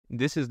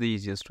This is the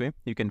easiest way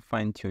you can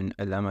fine-tune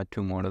a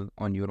LLAMA-2 model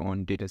on your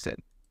own dataset.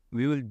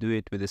 We will do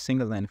it with a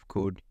single line of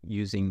code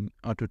using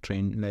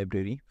autotrain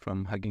library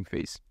from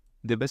HuggingFace.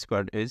 The best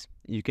part is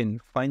you can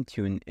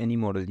fine-tune any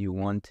model you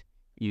want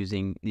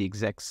using the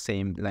exact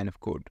same line of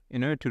code.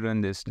 In order to run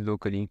this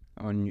locally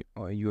on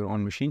your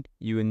own machine,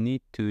 you will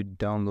need to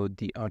download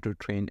the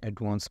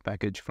autotrain-advanced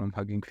package from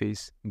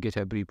HuggingFace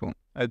GitHub repo.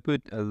 I'll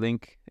put a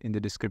link in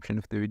the description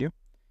of the video.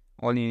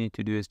 All you need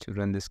to do is to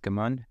run this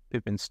command,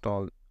 pip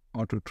install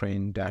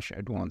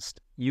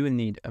autotrain-advanced. You will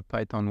need a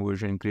Python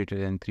version greater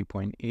than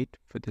 3.8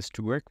 for this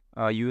to work.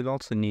 You will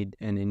also need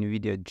an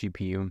NVIDIA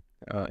GPU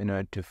in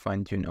order to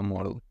fine-tune a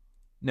model.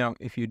 Now,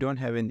 if you don't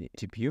have an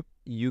GPU,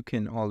 you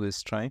can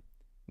always try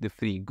the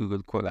free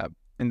Google Colab.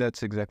 And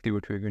that's exactly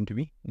what we're going to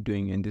be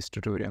doing in this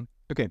tutorial.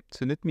 Okay,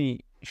 so let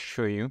me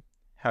show you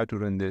how to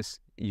run this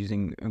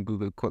using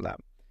Google Colab.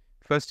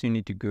 First, you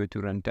need to go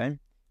to runtime.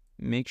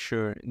 Make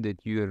sure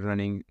that you are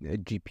running a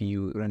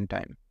GPU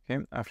runtime.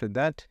 Okay. After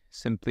that,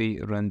 simply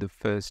run the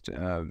first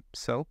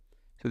cell.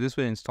 So this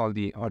will install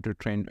the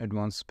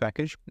autotrain-advanced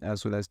package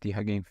as well as the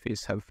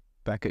HuggingFace Hub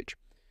package.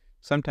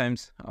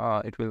 Sometimes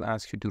it will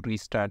ask you to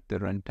restart the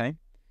runtime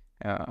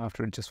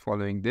after just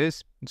following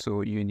this.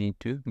 So you need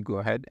to go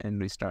ahead and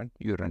restart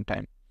your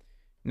runtime.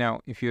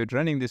 Now, if you're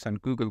running this on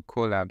Google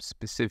Colab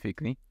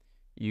specifically,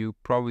 you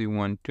probably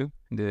want to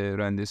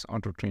run this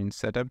autotrain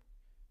setup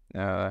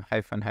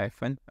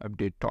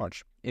 --update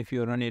torch. If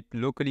you run it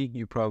locally,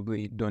 you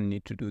probably don't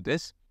need to do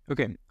this.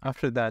 Okay,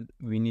 after that,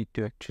 we need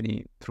to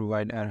actually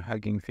provide our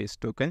HuggingFace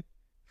token.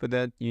 For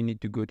that, you need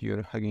to go to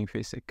your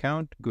HuggingFace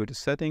account, go to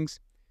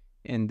settings,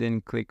 and then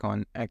click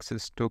on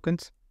access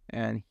tokens.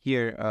 And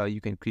here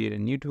you can create a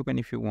new token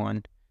if you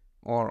want,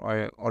 or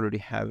I already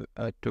have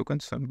a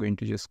token, so I'm going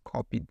to just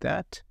copy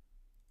that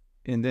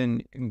and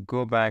then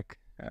go back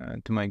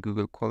to my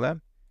Google Colab,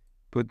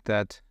 put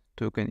that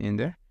token in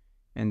there,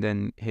 and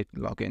then hit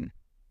login.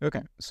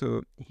 Okay,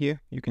 so here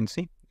you can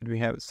see that we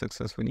have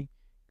successfully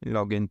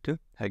logged into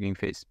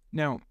HuggingFace.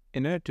 Now,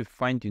 in order to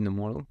fine-tune the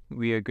model,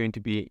 we are going to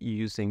be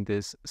using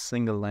this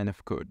single line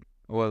of code.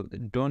 Well,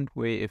 don't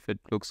worry if it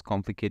looks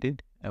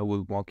complicated. I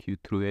will walk you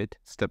through it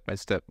step by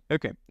step.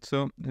 Okay,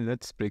 so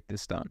let's break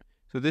this down.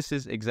 So this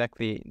is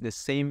exactly the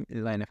same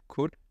line of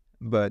code,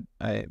 but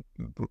I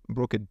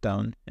broke it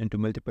down into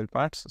multiple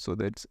parts so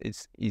that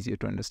it's easier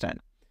to understand.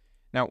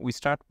 Now, we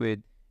start with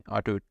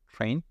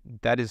autotrain.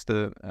 That is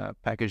the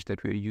package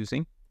that we're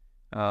using.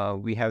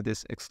 We have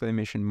this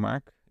exclamation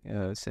mark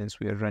since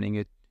we are running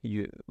it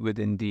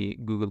within the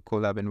Google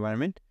Colab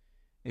environment.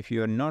 If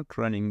you are not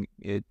running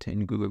it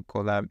in Google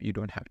Colab, you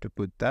don't have to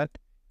put that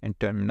in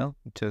terminal.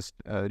 Just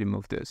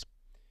remove this.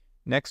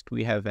 Next,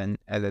 we have an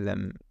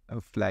LLM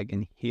flag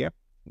in here.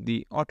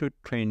 The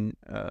autotrain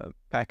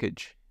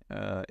package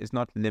is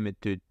not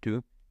limited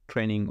to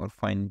training or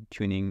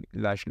fine-tuning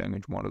large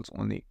language models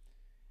only.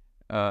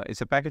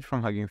 It's a package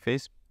from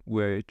HuggingFace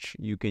which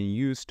you can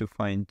use to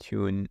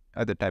fine-tune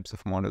other types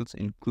of models,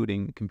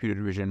 including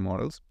computer vision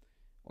models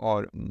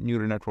or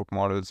neural network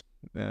models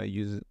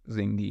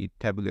using the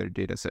tabular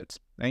data sets,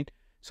 right?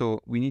 So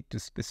we need to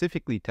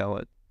specifically tell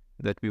it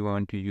that we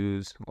want to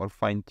use or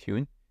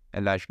fine-tune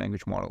a large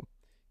language model.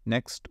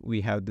 Next,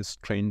 we have this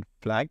train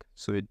flag.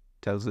 So it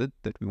tells it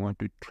that we want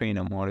to train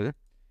a model.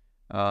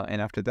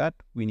 And after that,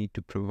 we need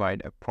to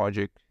provide a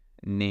project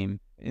name.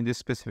 In this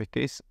specific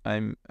case,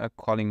 I'm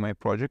calling my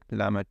project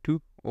LLAMA-2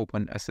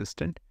 Open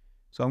Assistant.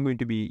 So I'm going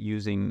to be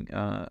using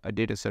a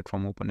data set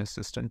from Open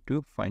Assistant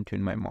to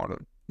fine-tune my model.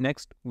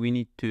 Next, we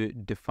need to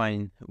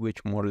define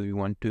which model we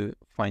want to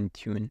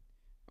fine-tune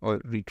or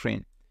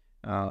retrain.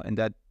 And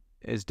that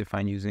is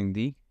defined using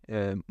the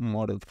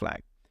model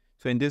flag.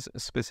 So in this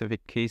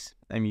specific case,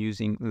 I'm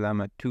using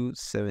LLAMA-2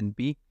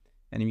 7B,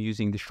 and I'm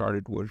using the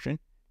sharded version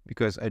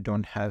because I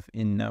don't have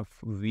enough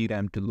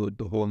VRAM to load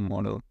the whole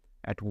model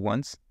at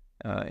once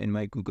in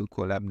my Google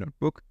Colab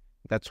notebook.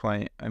 That's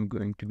why I'm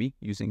going to be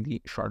using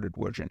the sharded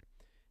version.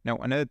 Now,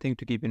 another thing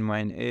to keep in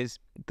mind is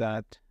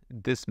that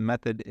this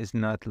method is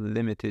not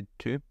limited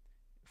to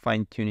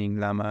fine-tuning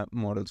Llama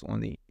models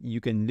only. You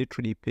can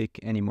literally pick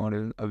any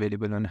model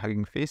available on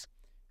HuggingFace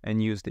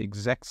and use the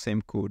exact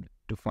same code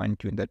to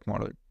fine-tune that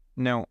model.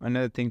 Now,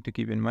 another thing to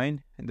keep in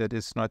mind, that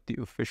is not the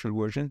official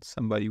version.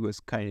 Somebody was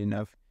kind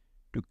enough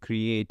to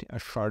create a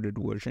sharded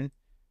version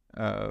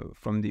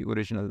from the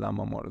original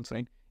Llama models,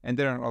 right? And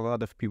there are a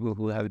lot of people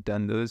who have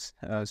done those,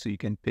 so you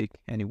can pick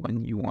any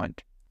one you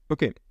want.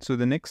 Okay, so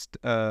the next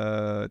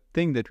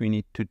thing that we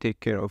need to take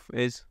care of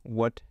is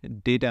what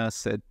data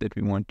set that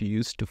we want to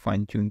use to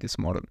fine-tune this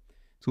model.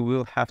 So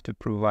we'll have to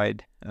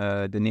provide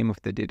the name of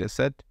the data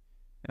set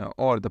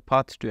or the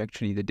path to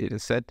actually the data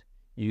set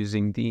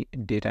using the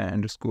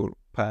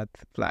data_path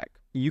flag.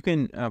 You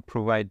can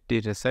provide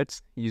data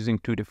sets using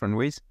two different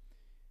ways.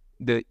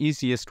 The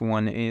easiest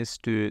one is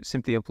to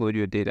simply upload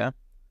your data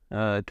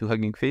to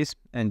HuggingFace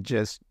and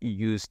just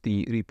use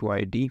the repo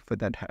ID for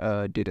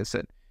that data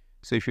set.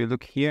 So if you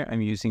look here,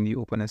 I'm using the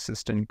Open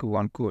Assistant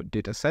Go-on-Code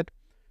dataset.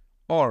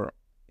 Or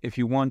if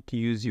you want to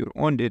use your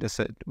own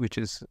dataset, which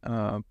is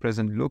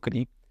present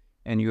locally,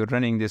 and you're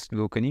running this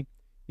locally,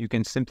 you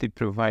can simply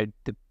provide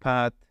the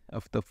path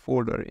of the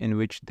folder in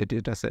which the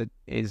dataset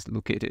is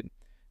located.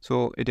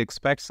 So it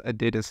expects a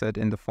dataset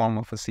in the form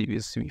of a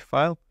CSV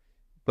file,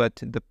 but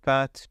the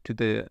path to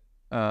the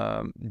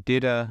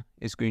data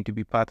is going to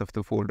be part of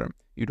the folder.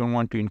 You don't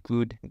want to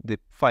include the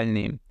file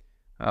name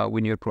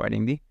when you're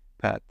providing the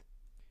path.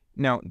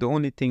 Now, the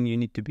only thing you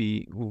need to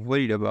be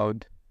worried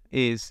about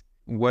is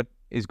what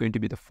is going to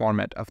be the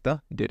format of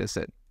the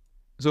dataset.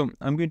 So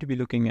I'm going to be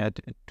looking at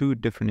two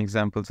different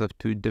examples of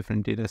two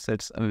different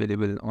datasets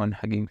available on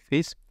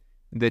HuggingFace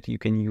that you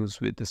can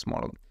use with this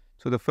model.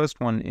 So the first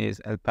one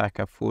is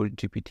Alpaca 4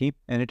 GPT,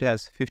 and it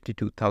has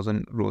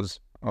 52,000 rows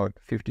or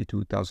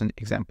 52,000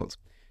 examples.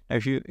 Now,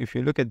 if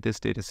you look at this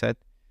dataset,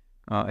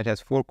 it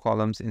has 4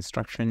 columns: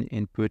 instruction,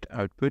 input,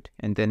 output,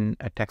 and then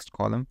a text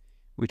column,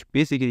 which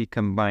basically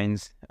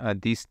combines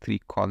these 3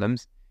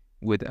 columns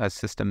with a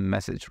system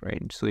message,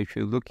 right? So if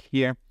you look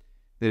here,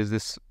 there's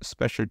this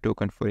special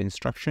token for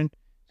instruction.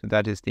 So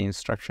that is the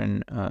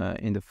instruction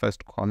in the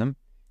first column.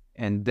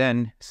 And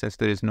then, since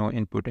there is no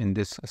input in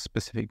this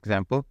specific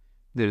example,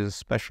 there is a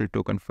special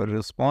token for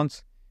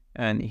response.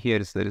 And here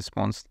is the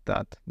response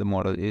that the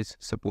model is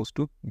supposed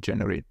to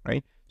generate,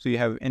 right? So you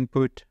have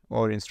input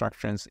or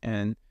instructions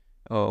and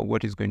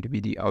what is going to be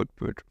the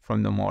output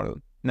from the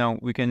model. Now,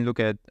 we can look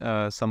at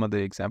some other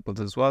examples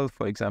as well.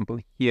 For example,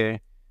 here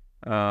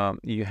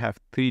you have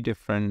 3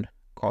 different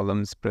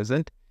columns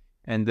present.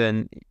 And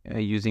then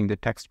using the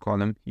text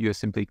column, you're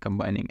simply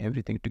combining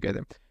everything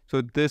together.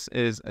 So this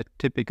is a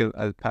typical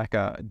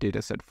Alpaca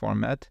dataset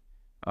format.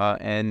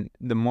 And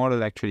the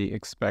model actually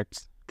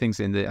expects things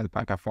in the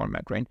Alpaca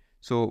format, right?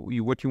 So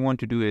what you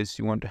want to do is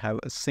you want to have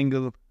a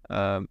single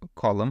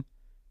column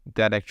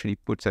that actually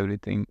puts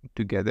everything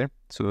together.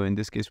 So in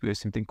this case, we are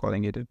simply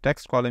calling it a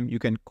text column. You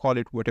can call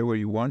it whatever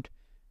you want,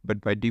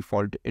 but by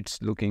default,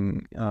 it's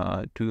looking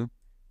to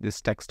this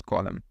text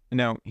column.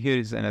 Now, here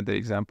is another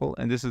example,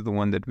 and this is the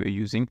one that we're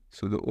using.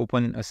 So the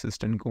Open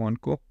Assistant Go on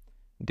Go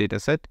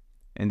dataset.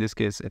 In this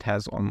case, it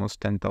has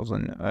almost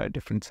 10,000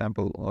 different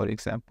sample or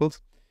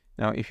examples.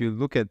 Now, if you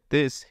look at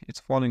this, it's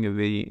following a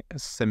very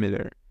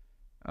similar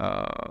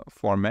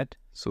format.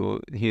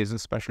 So here's a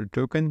special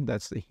token,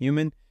 that's the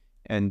human,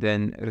 and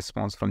then a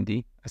response from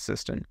the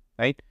assistant,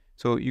 right?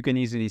 So you can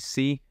easily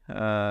see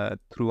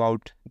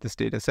throughout this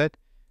dataset,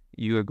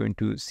 you are going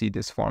to see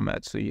this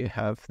format. So you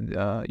have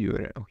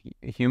your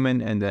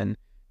human, and then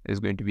there's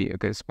going to be a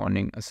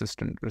corresponding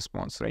assistant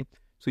response, right?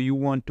 So you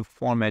want to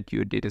format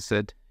your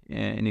dataset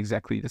in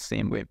exactly the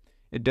same way.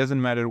 It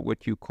doesn't matter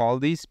what you call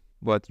these,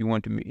 but you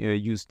want to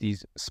use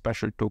these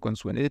special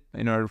tokens with it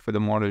in order for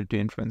the model to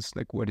influence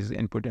like what is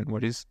input and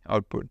what is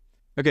output.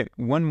 Okay,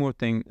 one more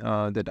thing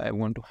that I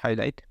want to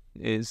highlight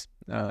is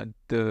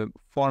the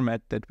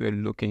format that we're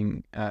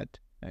looking at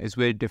is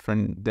very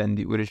different than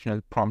the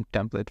original prompt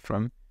template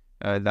from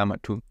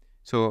LLAMA-2.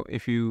 So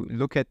if you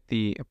look at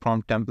the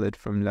prompt template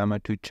from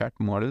LLAMA-2 chat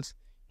models,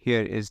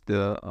 here is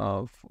the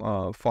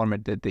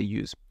format that they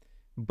use.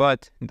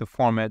 But the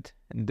format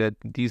that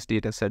these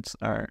data sets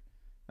are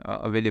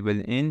available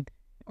in,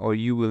 or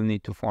you will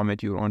need to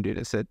format your own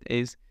data set,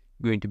 is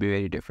going to be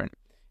very different.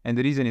 And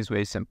the reason is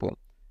very simple.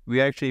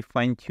 We are actually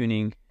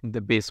fine-tuning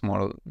the base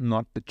model,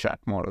 not the chat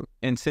model.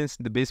 And since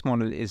the base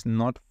model is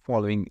not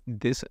following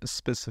this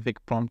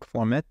specific prompt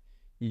format,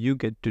 you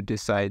get to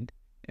decide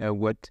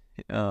what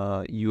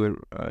your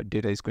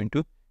data is going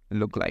to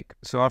look like.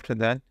 So after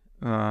that,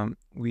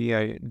 we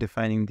are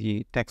defining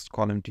the text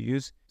column to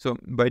use. So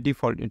by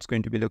default, it's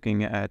going to be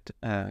looking at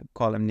a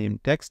column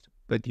named text,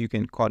 but you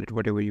can call it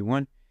whatever you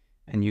want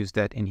and use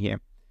that in here.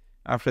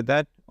 After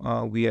that,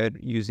 we are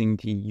using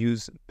the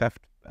use PEF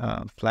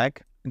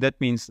flag. That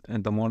means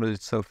the model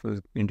itself is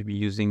going to be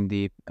using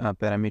the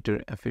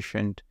parameter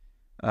efficient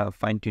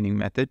fine-tuning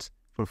methods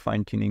for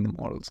fine-tuning the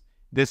models.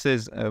 This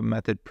is a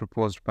method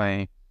proposed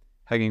by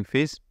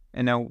HuggingFace,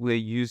 and now we're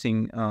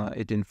using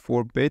it in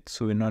 4 bits,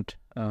 so we're not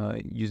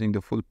using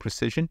the full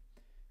precision.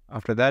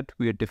 After that,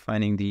 we are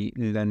defining the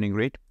learning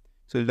rate.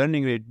 So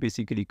learning rate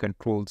basically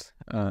controls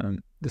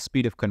the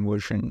speed of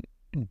conversion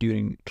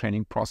during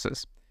training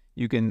process.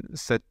 You can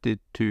set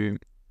it to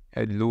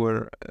a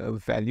lower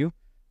value,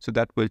 so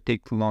that will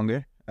take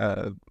longer,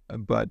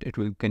 but it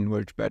will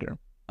converge better.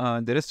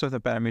 The rest of the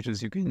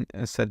parameters you can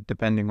set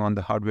depending on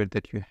the hardware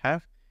that you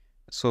have.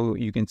 So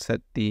you can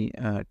set the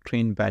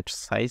train batch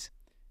size.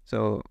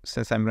 So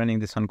since I'm running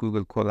this on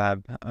Google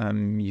Colab,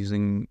 I'm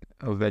using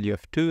a value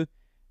of 2.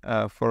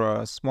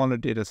 For smaller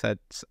data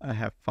sets, I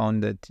have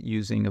found that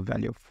using a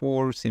value of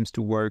 4 seems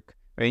to work,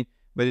 right?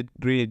 But it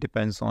really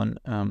depends on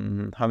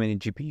how many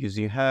GPUs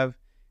you have,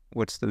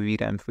 what's the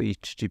VRAM for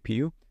each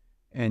GPU,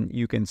 and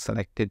you can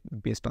select it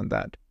based on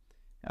that.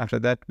 After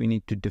that, we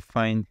need to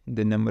define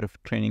the number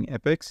of training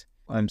epochs.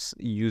 I'm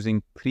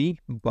using 3,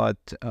 but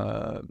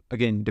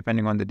again,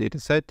 depending on the data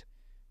set,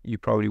 you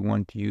probably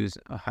want to use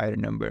a higher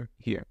number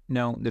here.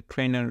 Now, the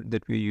trainer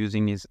that we're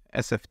using is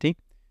SFT.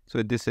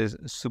 So this is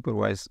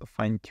supervised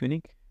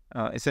fine-tuning.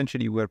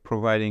 Essentially, we're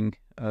providing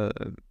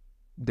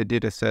the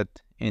data set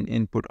in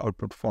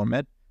input-output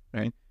format,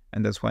 right?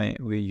 and that's why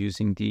we're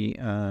using the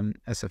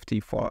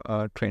SFT for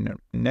trainer.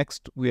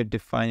 Next, we are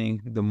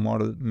defining the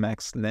model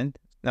max length.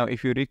 Now,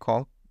 if you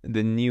recall,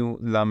 the new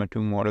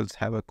LLAMA-2 models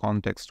have a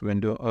context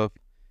window of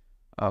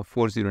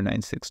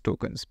 4096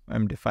 tokens.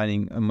 I'm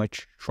defining a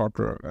much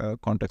shorter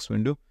context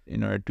window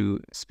in order to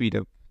speed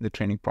up the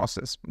training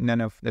process.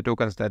 None of the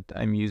tokens that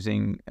I'm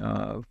using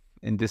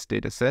in this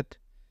data set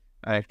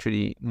are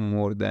actually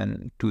more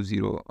than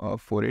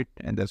 2048,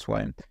 and that's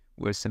why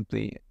we're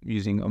simply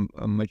using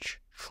a much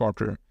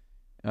shorter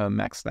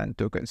max length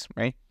tokens,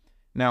 right?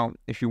 Now,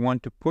 if you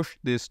want to push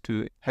this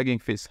to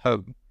HuggingFace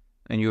Hub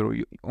and your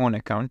own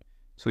account,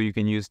 so you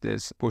can use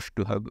this push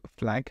to hub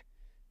flag.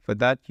 For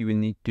that, you will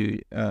need to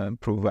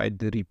provide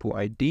the repo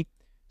ID.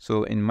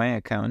 So in my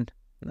account,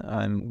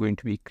 I'm going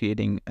to be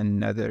creating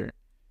another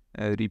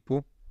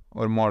repo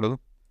or model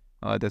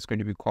that's going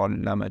to be called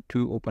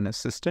LLAMA-2 Open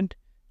Assistant,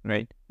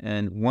 right?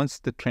 And once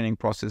the training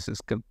process is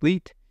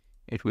complete,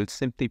 it will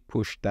simply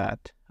push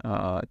that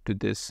to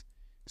this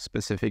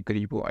specific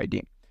repo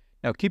ID.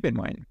 Now, keep in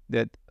mind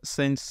that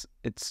since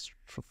it's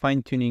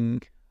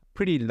fine-tuning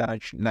pretty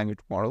large language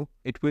model,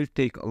 it will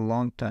take a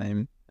long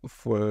time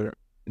for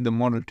the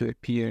model to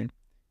appear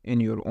in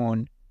your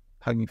own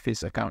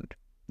HuggingFace account.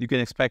 You can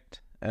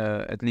expect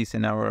at least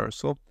an hour or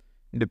so,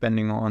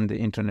 depending on the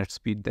internet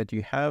speed that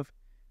you have,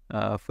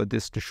 for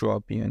this to show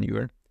up in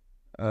your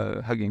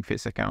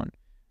HuggingFace account.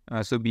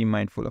 So be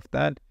mindful of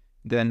that.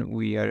 Then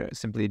we are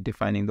simply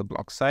defining the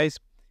block size,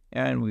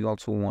 and we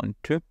also want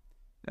to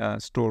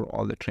store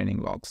all the training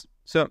logs.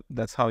 So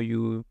that's how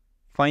you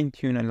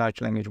fine-tune a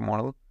large language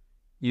model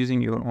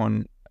using your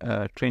own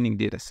training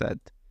data set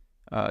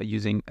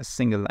using a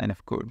single line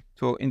of code.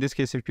 So in this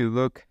case, if you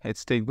look,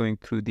 it's still going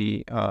through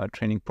the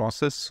training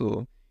process.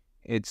 So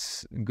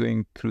it's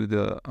going through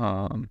the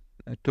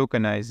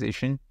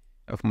tokenization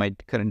of my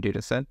current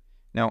data set.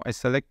 Now I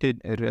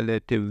selected a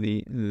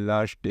relatively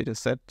large data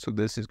set, so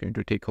this is going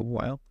to take a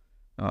while.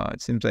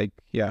 It seems like,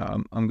 yeah,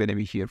 I'm going to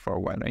be here for a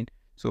while, right?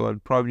 So I'll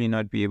probably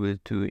not be able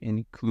to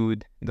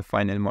include the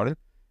final model.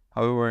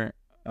 However,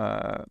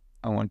 I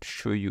want to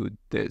show you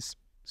this.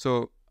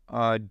 So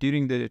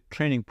during the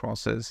training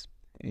process,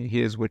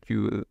 here's what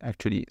you will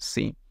actually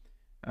see.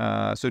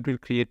 So it will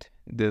create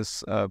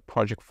this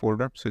project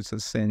folder. So it's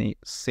the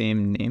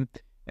same name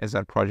as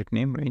our project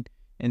name, right?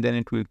 And then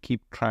it will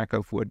keep track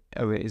of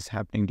whatever is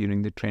happening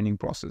during the training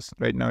process.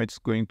 Right now, it's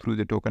going through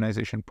the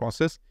tokenization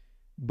process.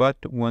 But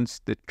once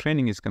the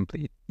training is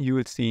complete, you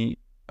will see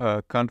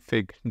a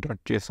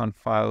config.json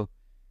file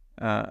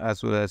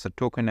as well as a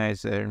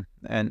tokenizer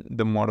and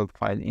the model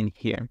file in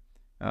here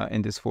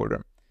in this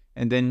folder.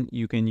 And then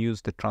you can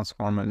use the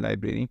transformer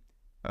library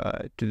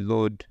to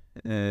load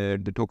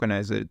the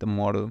tokenizer, the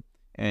model,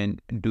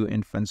 and do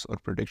inference or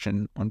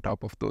prediction on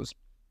top of those.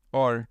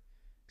 Or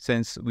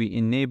since we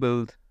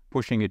enabled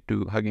pushing it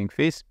to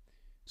HuggingFace,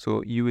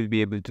 so you will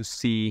be able to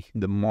see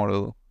the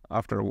model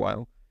after a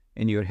while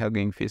in your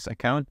HuggingFace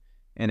account.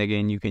 And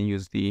again, you can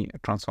use the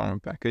transformer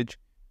package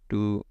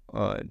to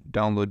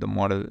download the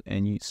model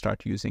and you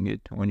start using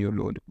it on your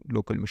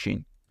local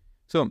machine.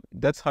 So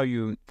that's how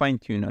you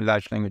fine-tune a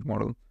large language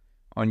model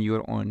on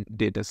your own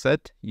data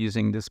set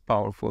using this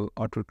powerful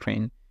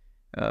autotrain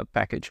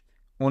package.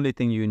 Only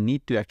thing you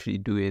need to actually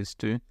do is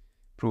to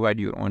provide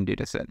your own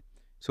data set.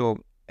 So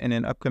in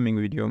an upcoming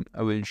video,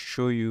 I will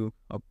show you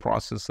a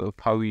process of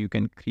how you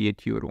can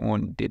create your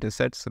own data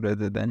sets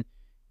rather than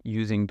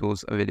using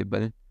those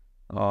available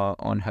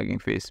on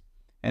HuggingFace.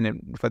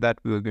 And for that,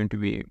 we are going to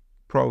be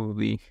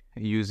probably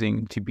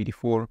using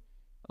GPT-4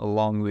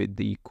 along with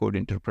the code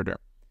interpreter.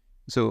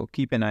 So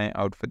keep an eye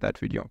out for that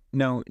video.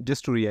 Now,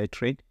 just to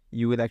reiterate,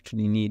 you will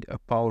actually need a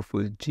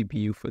powerful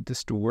GPU for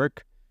this to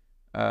work,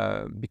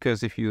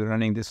 because if you're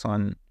running this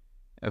on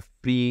a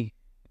free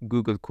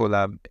Google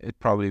Colab, it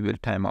probably will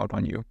time out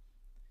on you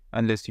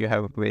unless you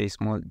have a very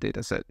small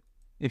data set.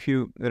 If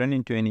you run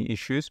into any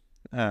issues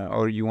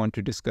or you want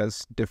to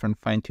discuss different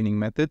fine-tuning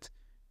methods,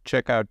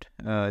 check out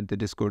the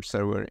Discord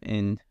server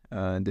in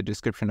the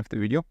description of the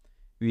video.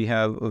 We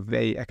have a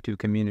very active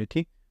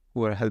community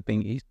who are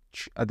helping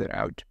each other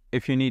out.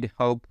 If you need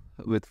help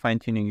with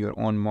fine-tuning your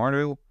own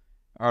model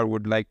or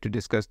would like to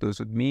discuss those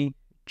with me,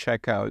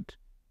 check out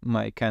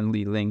my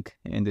Canly link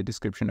in the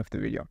description of the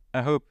video.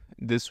 I hope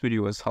this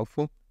video was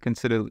helpful.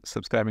 Consider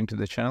subscribing to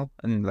the channel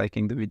and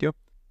liking the video.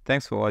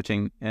 Thanks for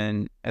watching,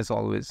 and as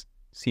always,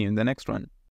 see you in the next one.